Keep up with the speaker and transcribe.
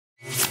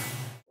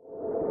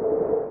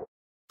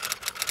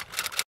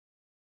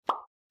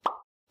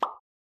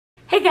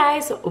Hey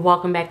guys,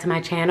 welcome back to my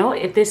channel.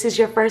 If this is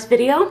your first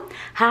video,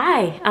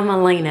 hi, I'm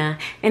Alaina,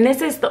 and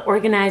this is The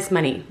Organized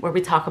Money, where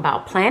we talk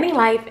about planning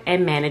life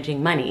and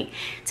managing money.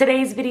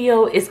 Today's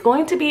video is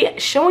going to be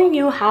showing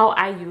you how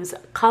I use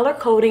color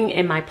coding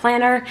in my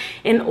planner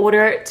in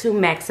order to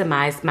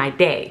maximize my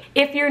day.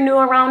 If you're new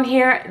around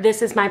here,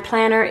 this is my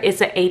planner.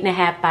 It's an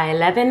 8.5 by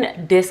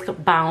 11 disc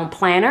bound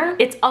planner.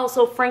 It's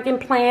also Franken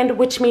planned,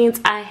 which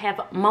means I have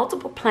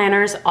multiple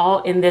planners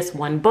all in this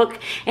one book.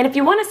 And if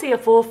you want to see a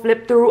full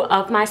flip through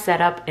of my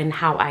setup and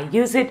how I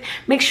use it,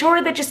 make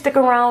sure that you stick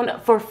around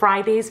for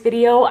Friday's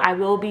video. I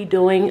will be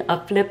doing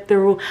a flip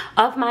through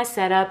of my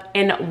setup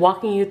and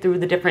walking you through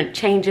the different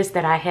changes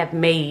that I have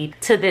made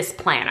to this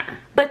planner.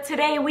 But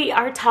today we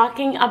are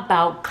talking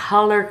about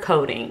color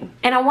coding,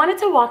 and I wanted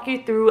to walk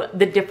you through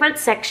the different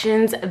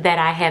sections that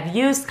I have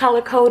used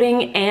color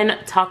coding and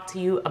talk to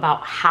you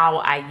about how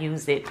I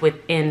use it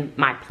within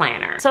my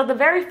planner. So the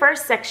very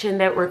first section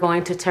that we're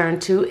going to turn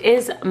to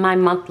is my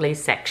monthly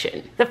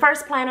section. The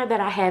first planner that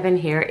I have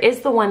in here is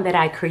the one that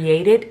I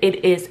created.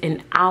 It is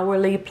an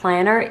hourly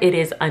planner. It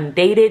is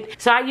undated.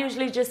 So I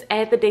usually just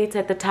add the dates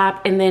at the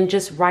top and then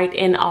just write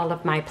in all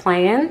of my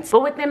plans.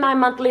 But within my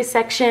monthly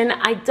section,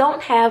 I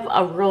don't have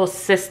a real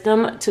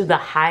system to the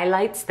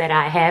highlights that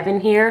I have in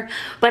here,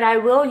 but I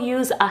will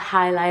use a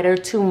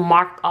highlighter to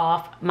mark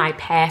off my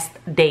past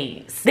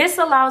days. This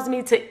allows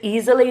me to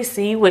easily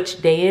see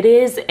which day it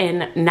is,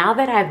 and now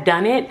that I've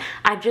done it,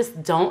 I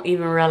just don't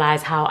even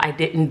realize how I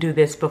didn't do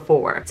this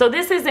before. So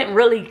this isn't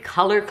really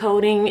color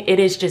coding. It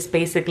is just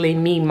basically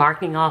me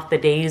marking off the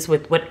days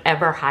with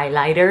whatever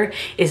highlighter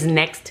is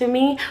next to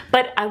me,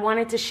 but I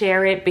wanted to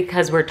share it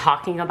because we're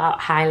talking about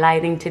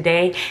highlighting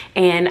today,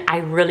 and I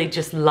really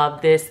just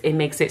love this. It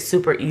makes it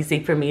super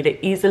easy for me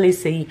to easily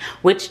see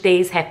which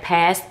days have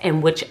passed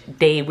and which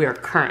day we're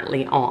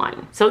currently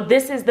on. So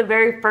this is the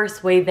very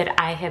first way that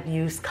I have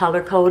used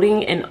color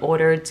coding in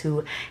order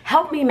to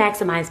help me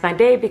maximize my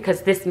day,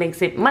 because this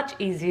makes it much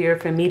easier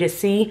for me to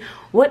see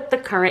what the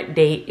current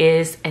day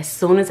is as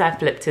soon as I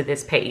flip to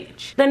this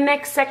page. The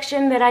next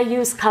section that I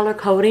use color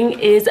coding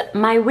is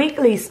my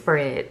weekly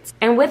spreads.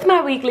 And with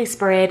my weekly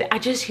spread, I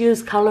just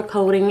use color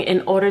coding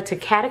in order to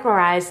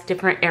categorize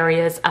different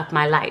areas of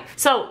my life.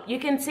 So you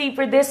can see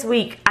for this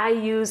week, I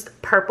used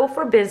purple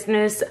for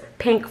business,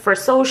 pink for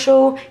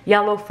social,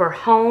 yellow for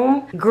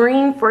home,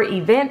 green for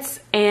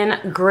events,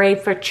 and gray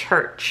for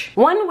church.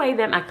 One way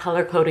that my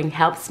color coding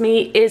helps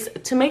me is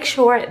to make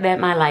sure that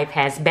my life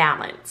has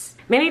balance.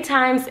 Many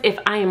times if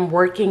I am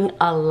working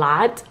a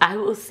lot, I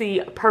will see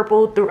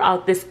purple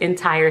throughout this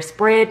entire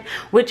spread,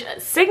 which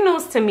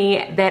signals to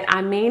me that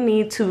I may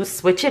need to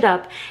switch it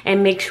up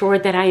and make sure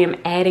that I am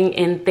adding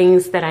in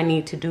things that I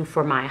need to do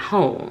for my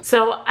home.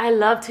 So I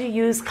love to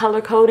use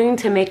color coding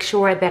to make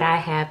sure that I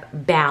have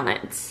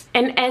balance.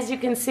 And as you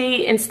can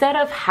see, instead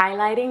of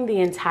highlighting the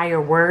entire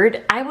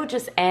word, I will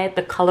just add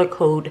the color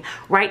code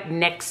right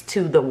next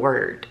to the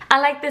word.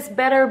 I like this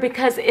better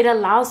because it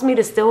allows me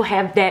to still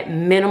have that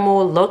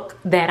minimal look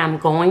that I'm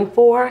going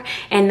for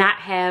and not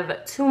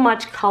have too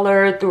much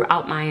color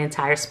throughout my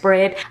entire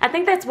spread. I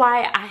think that's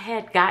why I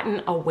had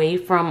gotten away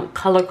from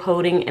color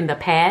coding in the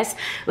past,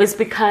 was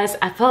because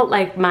I felt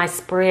like my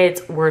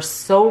spreads were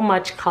so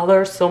much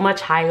color, so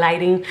much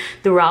highlighting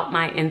throughout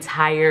my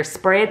entire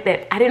spread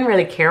that I didn't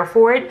really care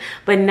for it.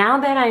 But now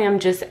that I am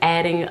just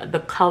adding the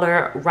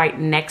color right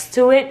next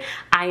to it,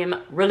 I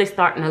am really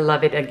starting to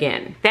love it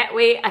again. That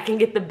way I can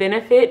get the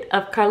benefit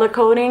of color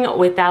coding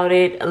without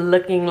it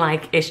looking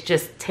like it's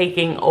just taking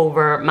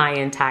over my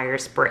entire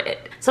spread.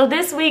 So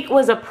this week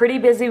was a pretty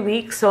busy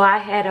week, so I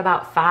had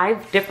about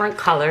 5 different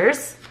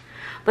colors.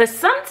 But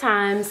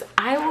sometimes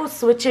I will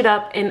switch it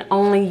up and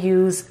only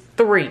use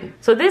 3.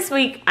 So this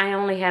week I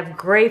only have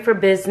gray for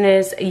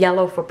business,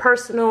 yellow for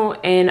personal,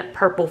 and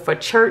purple for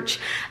church.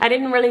 I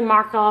didn't really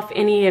mark off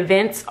any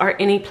events or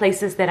any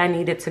places that I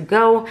needed to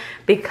go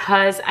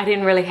because I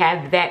didn't really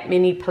have that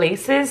many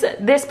places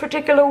this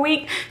particular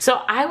week.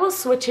 So I will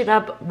switch it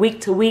up week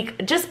to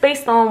week just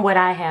based on what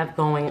I have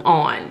going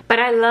on. But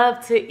I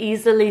love to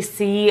easily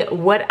see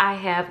what I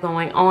have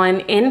going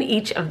on in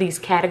each of these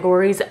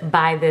categories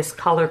by this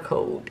color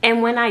code.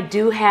 And when I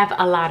do have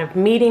a lot of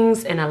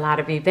meetings and a lot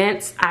of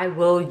events, I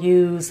will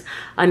use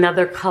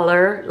another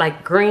color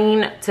like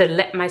green to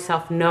let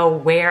myself know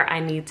where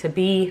I need to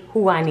be,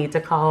 who I need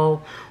to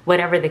call,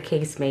 whatever the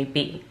case may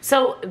be.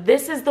 So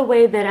this is the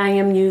way that I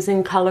am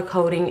using color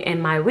coding in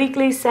my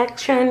weekly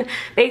section.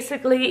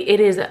 Basically, it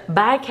is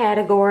by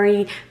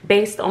category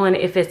based on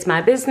if it's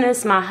my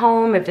business, my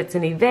home, if it's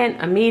an event,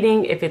 a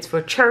meeting, if it's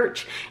for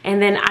church,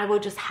 and then I will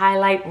just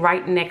highlight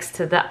right next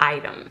to the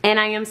item. And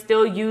I am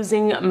still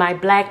using my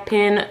black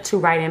pen to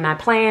write in my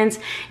plans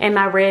and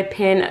my red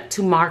pen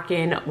to mark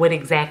in what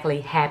exactly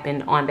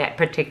happened on that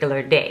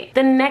particular day.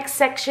 The next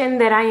section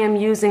that I am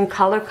using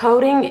color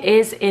coding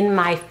is in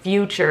my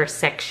future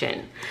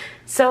section.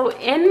 So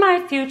in my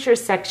future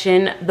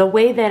section, the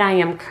way that I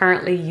am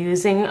currently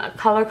using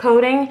color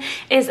coding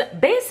is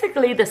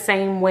basically the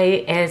same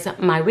way as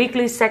my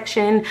weekly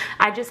section.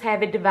 I just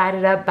have it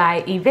divided up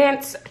by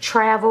events,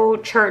 travel,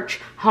 church,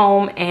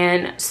 home,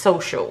 and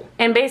social.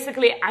 And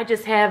basically I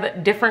just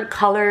have different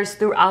colors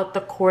throughout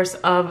the course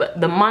of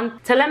the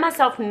month to let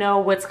myself know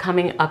what's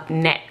coming up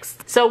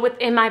next. So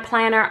within my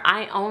planner,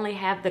 I only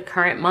have the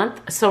current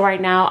month. So right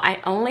now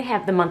I only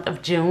have the month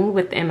of June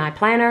within my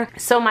planner.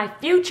 So my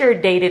future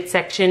dated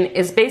section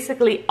is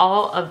basically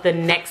all of the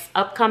next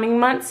upcoming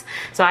months.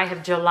 So I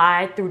have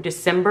July through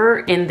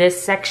December in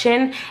this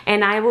section,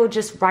 and I will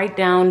just write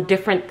down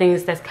different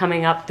things that's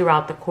coming up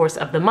throughout the course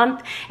of the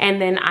month,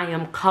 and then I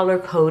am color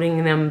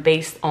coding them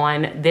based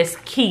on this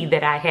key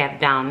that I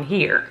have down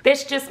here.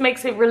 This just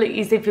makes it really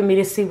easy for me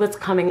to see what's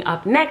coming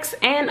up next,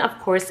 and of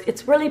course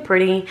it's really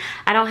pretty.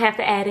 I don't have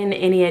to add in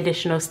any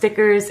additional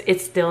stickers.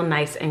 It's still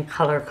nice and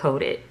color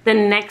coded. The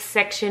next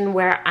section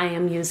where I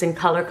am using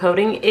color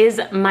coding is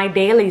my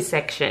daily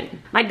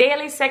section. My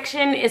daily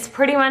section is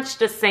pretty much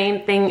the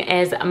same thing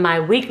as my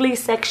weekly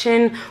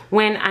section.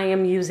 When I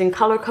am using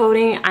color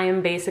coding, I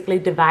am basically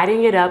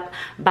dividing it up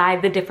by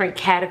the different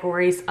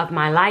categories of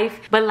my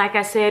life. But like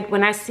I said,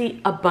 when I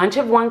see a bunch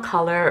of one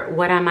color,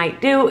 what I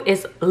might do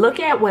is look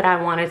at what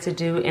I wanted to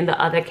do in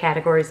the other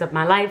categories of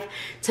my life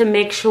to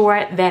make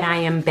sure that I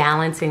am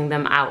balancing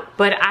them out.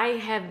 But I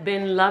have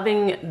been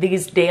loving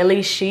these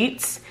daily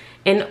sheets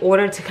in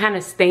order to kind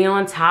of stay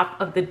on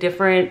top of the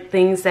different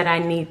things that I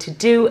need to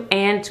do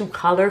and to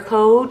color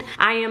code.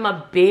 I am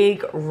a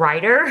big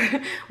writer,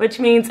 which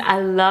means I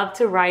love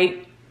to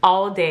write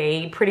all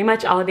day, pretty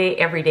much all day,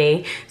 every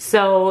day.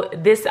 So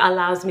this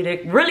allows me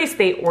to really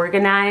stay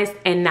organized.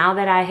 And now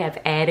that I have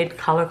added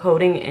color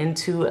coding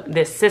into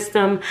this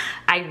system,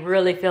 I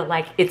really feel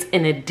like it's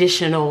an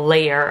additional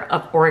layer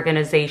of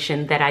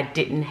organization that I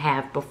didn't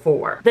have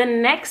before. The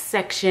next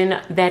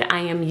section that I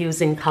am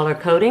using color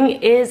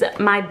coding is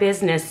my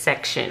business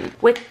section.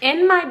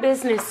 Within my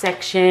business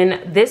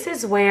section, this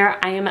is where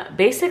I am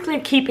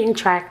basically keeping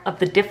track of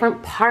the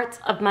different parts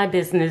of my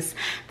business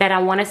that I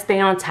want to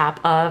stay on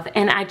top of,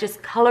 and I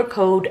just color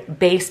code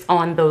based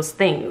on those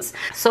things.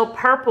 So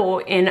purple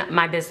in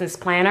my business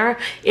planner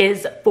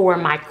is for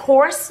my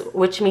course,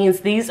 which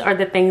means these are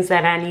the things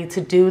that I need to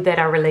do that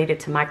are related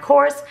to my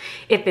course.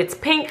 If it's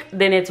pink,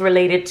 then it's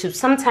related to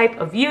some type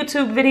of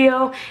YouTube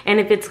video, and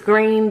if it's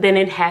green, then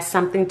it has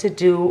something to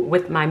do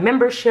with my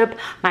membership,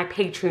 my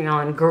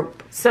Patreon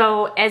group.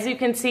 So as you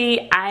can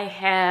see, I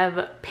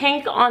have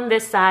pink on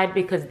this side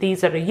because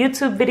these are the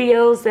YouTube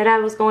videos that I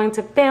was going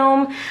to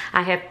film.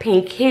 I have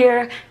pink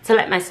here to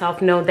let myself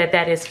know that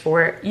that is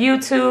for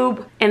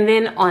YouTube. And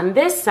then on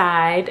this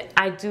side,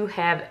 I do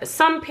have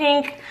some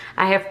pink,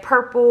 I have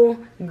purple,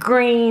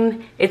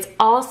 green. It's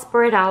all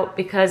spread out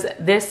because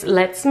this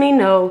lets me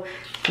know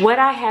what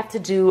I have to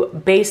do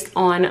based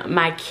on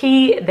my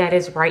key that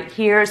is right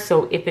here.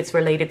 So if it's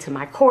related to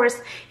my course,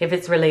 if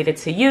it's related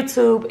to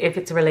YouTube, if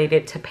it's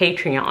related to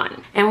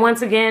Patreon. And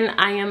once again,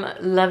 I am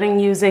loving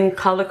using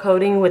color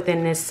coding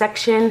within this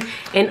section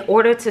in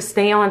order to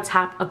stay on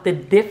top of the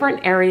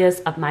different areas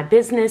of my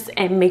business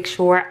and make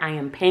sure I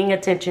am paying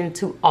attention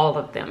to all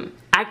of them.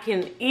 I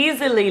can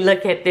easily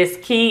look at this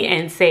key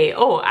and say,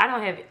 oh, I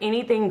don't have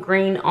anything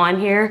green on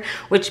here,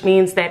 which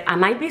means that I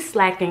might be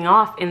slacking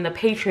off in the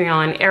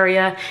Patreon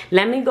area.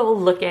 Let me go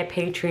look at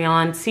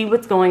Patreon, see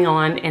what's going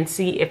on, and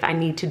see if I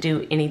need to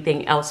do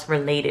anything else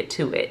related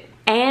to it.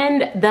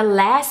 And the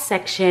last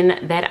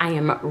section that I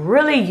am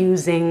really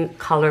using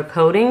color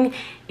coding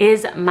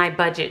is my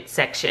budget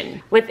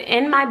section.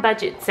 Within my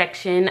budget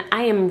section,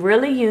 I am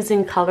really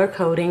using color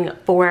coding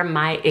for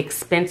my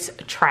expense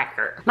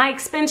tracker. My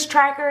expense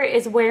tracker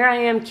is where I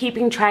am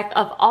keeping track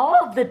of all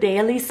of the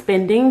daily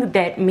spending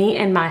that me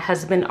and my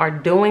husband are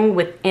doing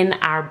within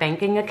our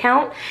banking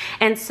account.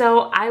 And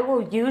so I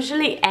will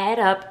usually add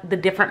up the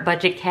different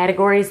budget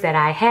categories that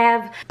I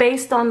have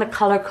based on the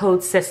color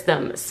code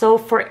system. So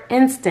for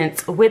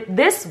instance, with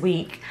this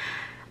week,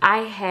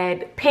 I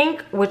had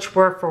pink, which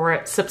were for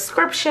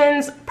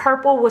subscriptions.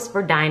 Purple was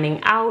for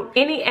dining out.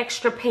 Any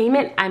extra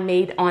payment I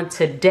made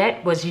onto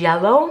debt was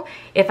yellow.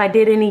 If I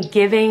did any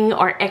giving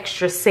or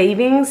extra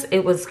savings,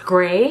 it was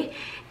gray.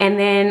 And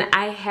then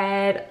I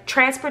had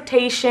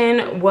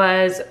transportation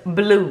was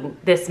blue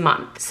this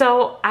month.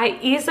 So I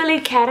easily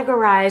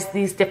categorized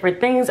these different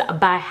things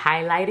by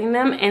highlighting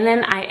them, and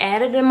then I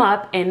added them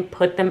up and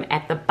put them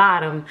at the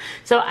bottom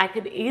so I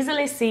could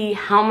easily see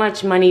how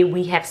much money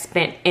we have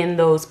spent in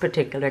those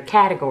particular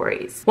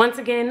categories. Once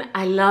again,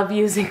 I love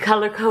using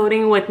color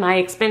coding with my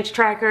expense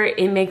tracker.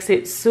 It makes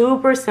it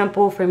super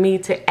simple for me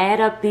to add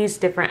up these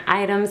different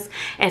items.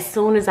 As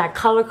soon as I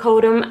color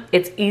code them,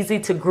 it's easy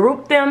to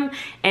group them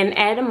and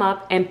add them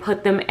up and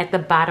put them at the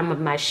bottom of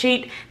my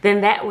sheet.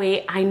 Then that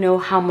way I know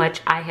how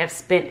much I have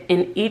spent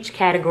in each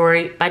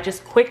category by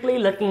just quickly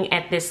looking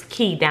at this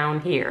key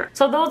down here.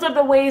 So those are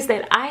the ways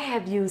that I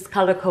have used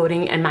color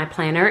coding in my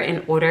planner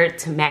in order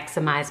to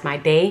maximize my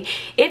day.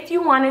 If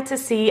you wanted to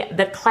see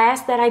the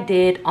class that I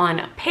did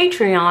on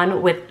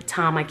Patreon with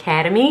Tom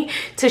Academy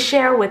to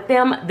share with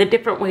them the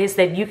different ways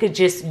that you could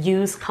just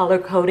use color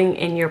coding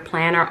in your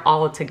planner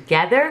all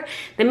together,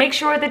 then make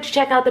sure that you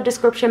check out the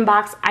description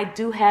box. I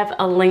do have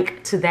a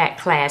link to that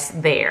class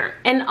there.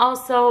 And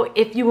also,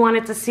 if you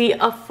wanted to see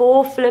a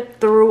full flip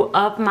through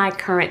of my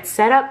current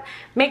setup,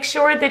 make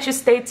sure that you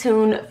stay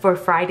tuned for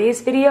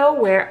Friday's video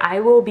where I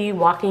will be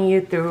walking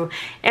you through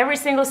every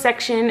single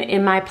section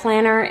in my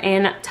planner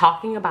and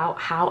talking about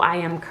how I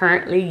am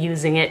currently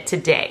using it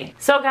today.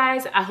 So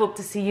guys, I hope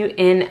to see you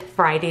in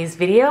Friday's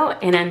video,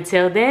 and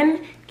until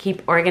then,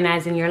 keep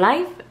organizing your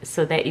life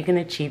so that you can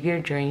achieve your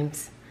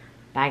dreams.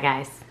 Bye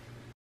guys.